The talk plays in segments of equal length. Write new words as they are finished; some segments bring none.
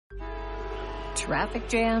Traffic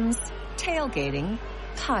jams, tailgating,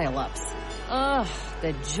 pile-ups. Ugh,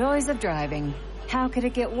 the joys of driving. How could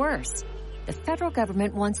it get worse? The federal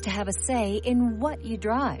government wants to have a say in what you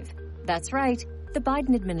drive. That's right. The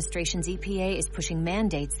Biden administration's EPA is pushing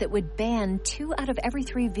mandates that would ban 2 out of every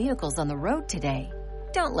 3 vehicles on the road today.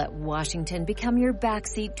 Don't let Washington become your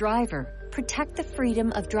backseat driver. Protect the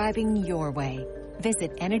freedom of driving your way.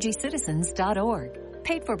 Visit EnergyCitizens.org.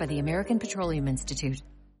 Paid for by the American Petroleum Institute.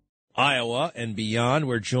 Iowa and beyond,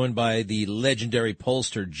 we're joined by the legendary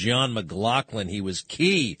pollster John McLaughlin. He was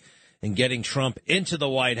key in getting Trump into the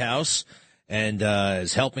White House and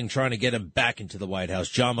is helping trying to get him back into the White House.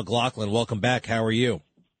 John McLaughlin, welcome back. How are you?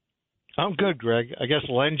 I'm good, Greg. I guess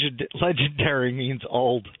legendary means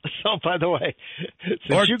old. So, by the way,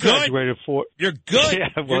 since you graduated you're good.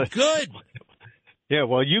 Yeah, you're good. Yeah,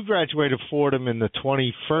 well, you graduated Fordham in the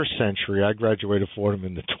 21st century. I graduated Fordham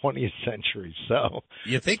in the 20th century. So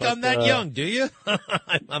you think I'm that young, do you?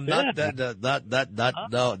 I'm not that.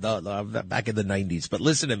 No, I'm back in the 90s. But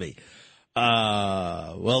listen to me.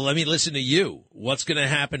 Well, let me listen to you. What's going to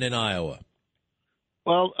happen in Iowa?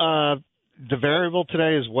 Well, the variable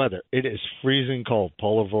today is weather. It is freezing cold,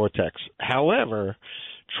 polar vortex. However,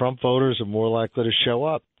 Trump voters are more likely to show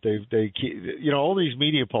up. They all these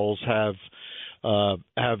media polls have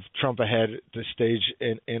Trump ahead at this stage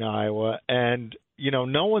in Iowa, and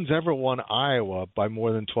no one's ever won Iowa by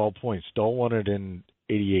more than 12 points. Dole won it in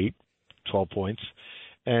 '88, 12 points,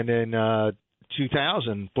 and in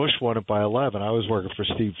 2000, Bush won it by 11. I was working for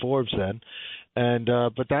Steve Forbes then, and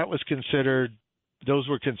but those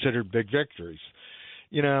were considered big victories,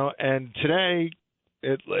 And today,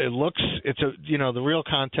 the real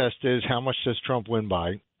contest is how much does Trump win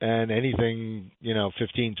by, and anything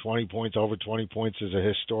 15, 20 points, over 20 points is a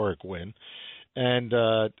historic win, and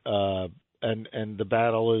the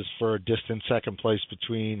battle is for a distant second place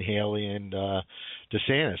between Haley and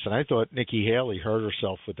DeSantis. And I thought Nikki Haley hurt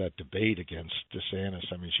herself with that debate against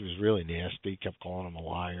DeSantis. I mean, she was really nasty, kept calling him a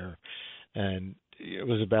liar, and it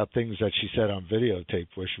was about things that she said on videotape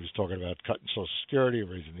where she was talking about cutting Social Security,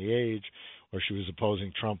 raising the age, or she was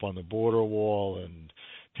opposing Trump on the border wall and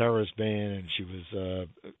terrorist ban, and she was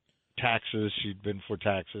taxes. She'd been for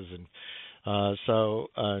taxes, and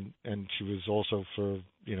and she was also for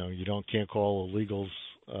can't call illegals,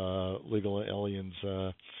 legal aliens,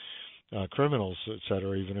 criminals, et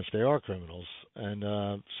cetera, even if they are criminals, and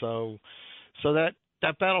so that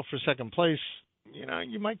battle for second place,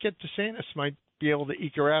 you might get DeSantis might be able to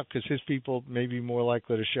eke her out because his people may be more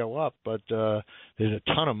likely to show up. But there's a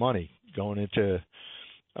ton of money going into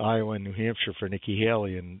Iowa and New Hampshire for Nikki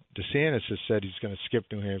Haley, and DeSantis has said he's going to skip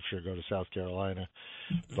New Hampshire, go to South Carolina.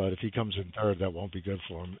 But if he comes in third, that won't be good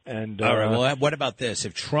for him. And all right, well, what about this?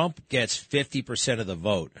 If Trump gets 50% of the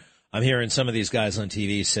vote, I'm hearing some of these guys on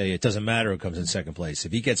TV say it doesn't matter who comes in second place.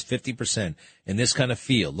 If he gets 50% in this kind of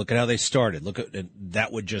field, look at how they started.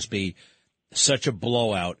 That would just be such a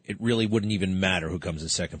blowout, it really wouldn't even matter who comes in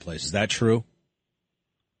second place. Is that true?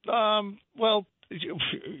 Well,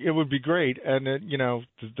 it would be great. And,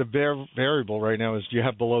 the variable right now is you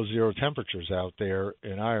have below zero temperatures out there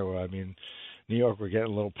in Iowa. I mean, New York, we're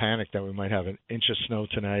getting a little panicked that we might have an inch of snow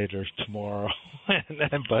tonight or tomorrow.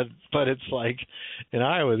 but it's like in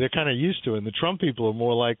Iowa, they're kind of used to it. And the Trump people are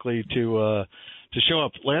more likely to show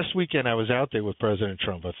up. Last weekend, I was out there with President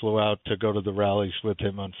Trump. I flew out to go to the rallies with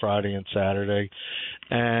him on Friday and Saturday.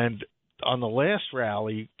 And on the last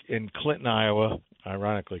rally in Clinton, Iowa,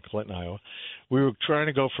 ironically Clinton, Iowa, we were trying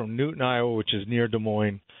to go from Newton, Iowa, which is near Des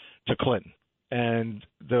Moines, to Clinton. And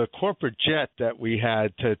the corporate jet that we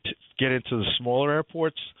had to get into the smaller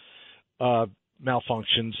airports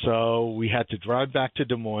malfunctioned, so we had to drive back to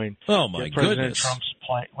Des Moines. Oh, my goodness. Trump's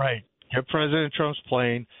plane, right. Get President Trump's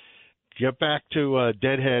plane, get back to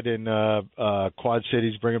Deadhead in Quad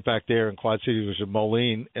Cities, bring it back there in Quad Cities, which is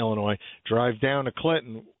Moline, Illinois, drive down to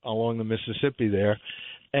Clinton along the Mississippi there,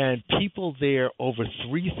 and people there, over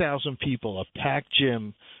 3,000 people, a packed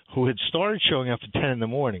gym, who had started showing up at 10 in the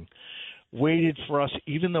morning, waited for us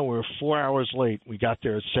even though we were 4 hours late. We got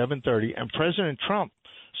there at 7:30, and President Trump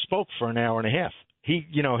spoke for an hour and a half. He,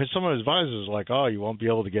 some of his advisors were like, oh, you won't be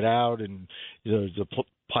able to get out, and the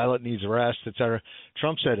pilot needs a rest, et cetera.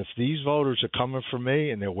 Trump said, if these voters are coming for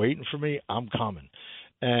me and they're waiting for me, I'm coming.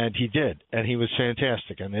 And he did, and he was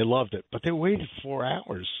fantastic, and they loved it. But they waited 4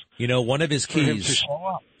 hours. One of his keys,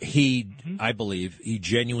 I believe, he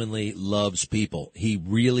genuinely loves people.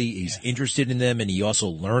 He's interested in them, and he also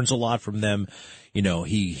learns a lot from them.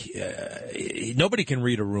 Nobody can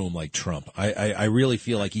read a room like Trump. I really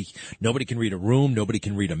feel like nobody can read a room, nobody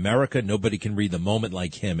can read America, nobody can read the moment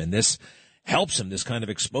like him. And this helps him, this kind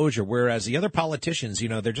of exposure. Whereas the other politicians,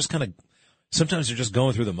 they're just kind of Sometimes they're just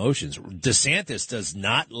going through the motions. DeSantis does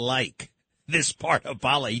not like this part of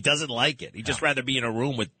politics. He doesn't like it. He'd just rather be in a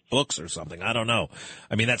room with books or something. I don't know.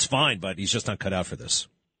 I mean, that's fine, but he's just not cut out for this.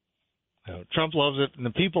 Trump loves it, and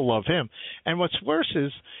the people love him. And what's worse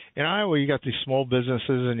is, in Iowa, you got these small businesses,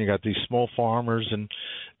 and you got these small farmers, and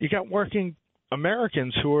you got working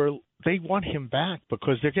Americans they want him back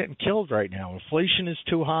because they're getting killed right now. Inflation is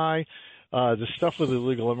too high. The stuff with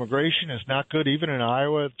illegal immigration is not good, even in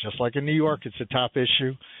Iowa. Just like in New York, it's a top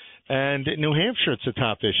issue. And in New Hampshire, it's a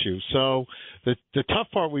top issue. So the tough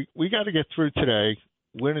part, we got to get through today,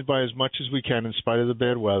 win it by as much as we can in spite of the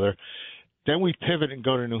bad weather. Then we pivot and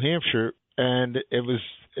go to New Hampshire, and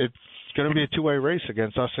it's going to be a two-way race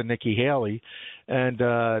against us and Nikki Haley. And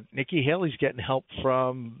Nikki Haley's getting help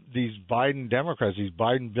from these Biden Democrats, these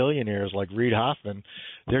Biden billionaires like Reid Hoffman.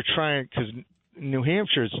 They're trying, because New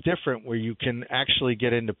Hampshire is different, where you can actually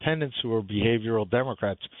get independents who are behavioral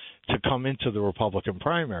Democrats to come into the Republican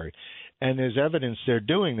primary. And there's evidence they're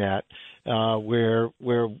doing that, where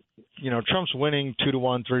Trump's winning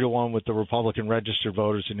 2-1, 3-1 with the Republican registered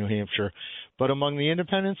voters in New Hampshire, but among the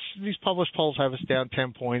independents, these published polls have us down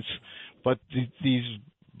 10 points. But these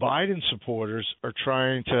Biden supporters are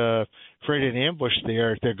trying to create an ambush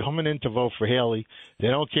there. They're coming in to vote for Haley. They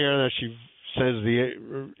don't care that she says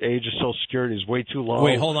the age of Social Security is way too low.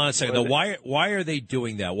 Wait, hold on a second. Why are they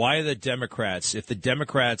doing that? Why are the Democrats? If the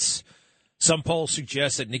Democrats, some polls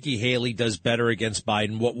suggest that Nikki Haley does better against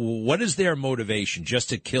Biden. What is their motivation? Just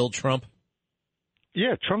to kill Trump?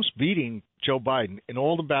 Yeah, Trump's beating Joe Biden in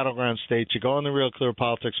all the battleground states. You go on the Real Clear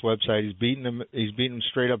Politics website. He's beating him. He's beating him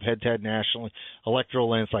straight up head-to-head nationally, electoral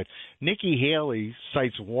landslide. Nikki Haley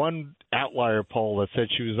cites one outlier poll that said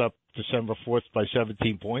she was up December 4th by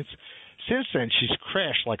 17 points. Since then, she's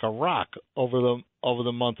crashed like a rock over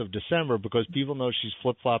the month of December because people know she's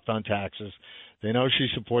flip-flopped on taxes. They know she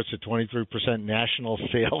supports a 23% national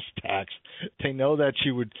sales tax. They know that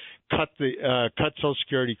she would cut Social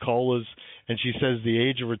Security COLAs, and she says the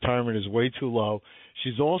age of retirement is way too low.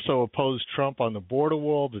 She's also opposed Trump on the border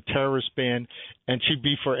wall, the terrorist ban, and she'd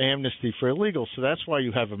be for amnesty for illegals. So that's why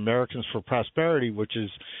you have Americans for Prosperity, which is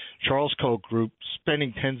Charles Koch group,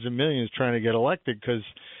 spending tens of millions trying to get elected because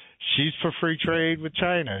she's for free trade with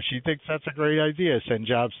China. She thinks that's a great idea, send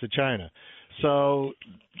jobs to China. So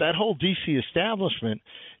that whole D.C. establishment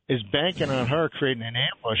is banking on her creating an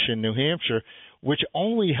ambush in New Hampshire, which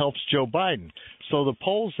only helps Joe Biden. So the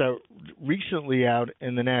polls that recently out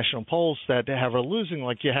in the national polls that have her losing,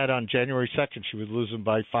 like you had on January 2nd, she was losing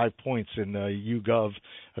by 5 points in the YouGov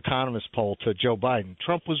Economist poll to Joe Biden.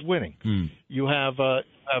 Trump was winning. You have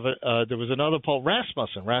there was another poll,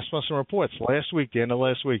 Rasmussen reports last week, the end of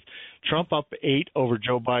last week, Trump up 8 over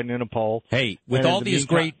Joe Biden in a poll. Hey, with all these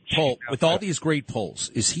great polls,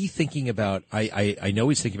 is he thinking about? I know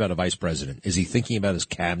he's thinking about a vice president. Is he thinking about his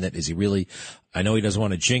cabinet? Is he really? I know he doesn't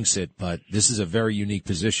want to jinx it, but this is a very unique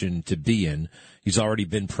position to be in. He's already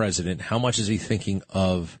been president. How much is he thinking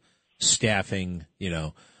of staffing?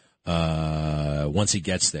 Once he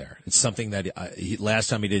gets there, it's something that last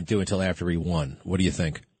time he didn't do until after he won. What do you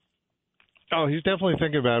think? Oh, he's definitely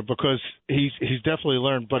thinking about it because he's definitely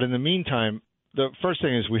learned. But in the meantime, the first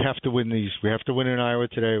thing is we have to win these. We have to win in Iowa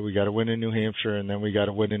today. We got to win in New Hampshire, and then we got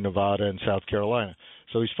to win in Nevada and South Carolina.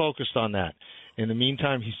 So he's focused on that. In the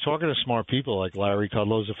meantime, he's talking to smart people like Larry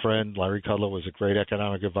Kudlow's a friend. Larry Kudlow was a great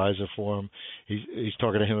economic advisor for him. He's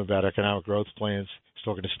talking to him about economic growth plans. He's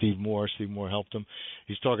talking to Steve Moore. Steve Moore helped him.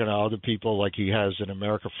 He's talking to other people like he has an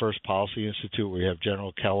America First Policy Institute where you have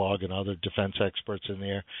General Kellogg and other defense experts in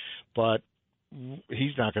there. But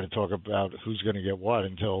he's not going to talk about who's going to get what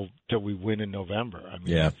until we win in November. I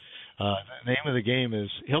mean, the name of the game is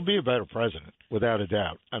he'll be a better president, without a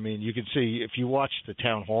doubt. I mean, you can see if you watched the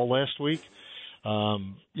town hall last week,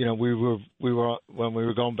 we were when we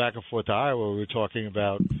were going back and forth to Iowa, we were talking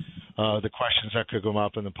about the questions that could come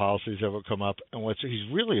up and the policies that would come up. And what he's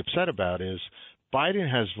really upset about is Biden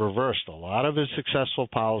has reversed a lot of his successful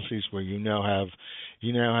policies where you now have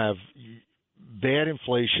bad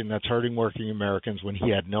inflation that's hurting working Americans when he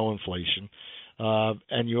had no inflation.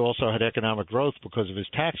 And you also had economic growth because of his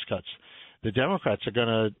tax cuts. The Democrats are going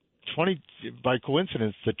to by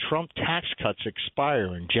coincidence, the Trump tax cuts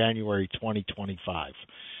expire in January 2025.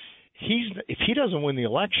 If he doesn't win the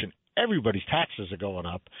election, everybody's taxes are going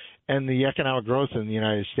up, and the economic growth in the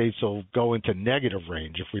United States will go into negative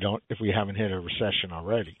range if we haven't hit a recession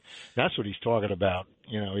already. That's what he's talking about.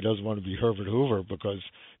 He doesn't want to be Herbert Hoover because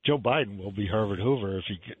Joe Biden will be Herbert Hoover if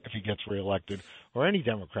he gets reelected, or any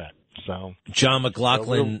Democrat. So, John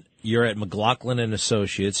McLaughlin, you're at McLaughlin and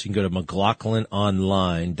Associates. You can go to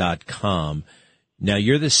McLaughlinonline.com. Now,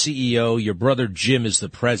 you're the CEO. Your brother Jim is the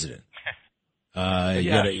president. Who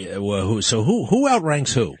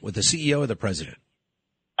outranks who, with the CEO or the president?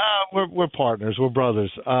 We're partners. We're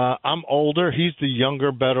brothers. I'm older. He's the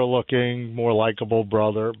younger, better looking, more likable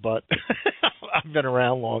brother, but I've been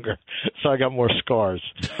around longer, so I got more scars.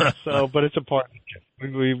 But it's a partnership.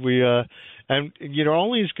 And you're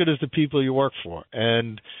only as good as the people you work for.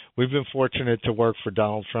 And we've been fortunate to work for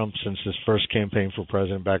Donald Trump since his first campaign for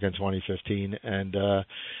president back in 2015. And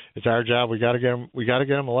it's our job. We got to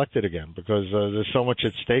get him elected again because there's so much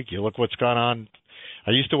at stake. You look what's gone on.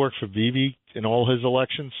 I used to work for Bibi in all his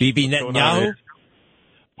elections. Bibi Netanyahu?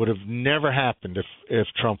 Would have never happened if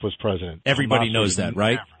Trump was president. Everybody knows that,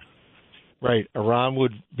 right? Right. Iran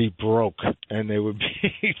would be broke, and they would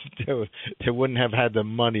be they wouldn't have had the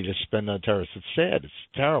money to spend on terrorists. It's sad. It's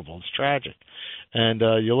terrible. It's tragic. And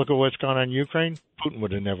you look at what's gone on in Ukraine. Putin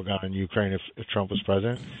would have never gone in Ukraine if Trump was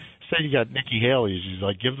president. Instead, you got Nikki Haley. She's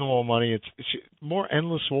like, give them all money. It's more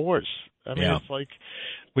endless wars. I mean, It's like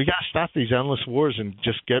we got to stop these endless wars and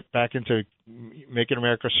just get back into making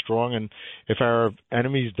America strong. And if our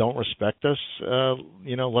enemies don't respect us,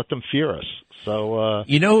 let them fear us. So,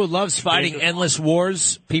 you know who loves fighting endless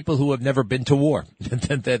wars? People who have never been to war.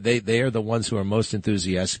 They are the ones who are most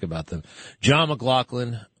enthusiastic about them. John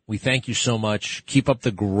McLaughlin, we thank you so much. Keep up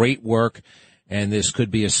the great work. And this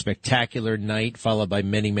could be a spectacular night, followed by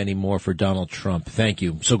many, many more for Donald Trump. Thank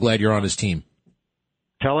you. So glad you're on his team.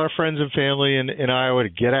 Tell our friends and family in Iowa to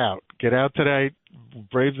get out. Get out tonight.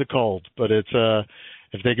 Brave the cold. But it's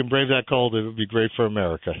if they can brave that cold, it would be great for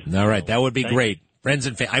America. All right. That would be great. Friends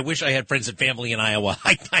and I wish I had friends and family in Iowa.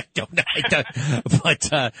 I don't.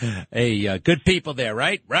 But good people there,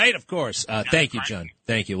 right? Right, of course. Thank you, John.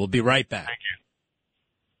 Thank you. We'll be right back. Thank you.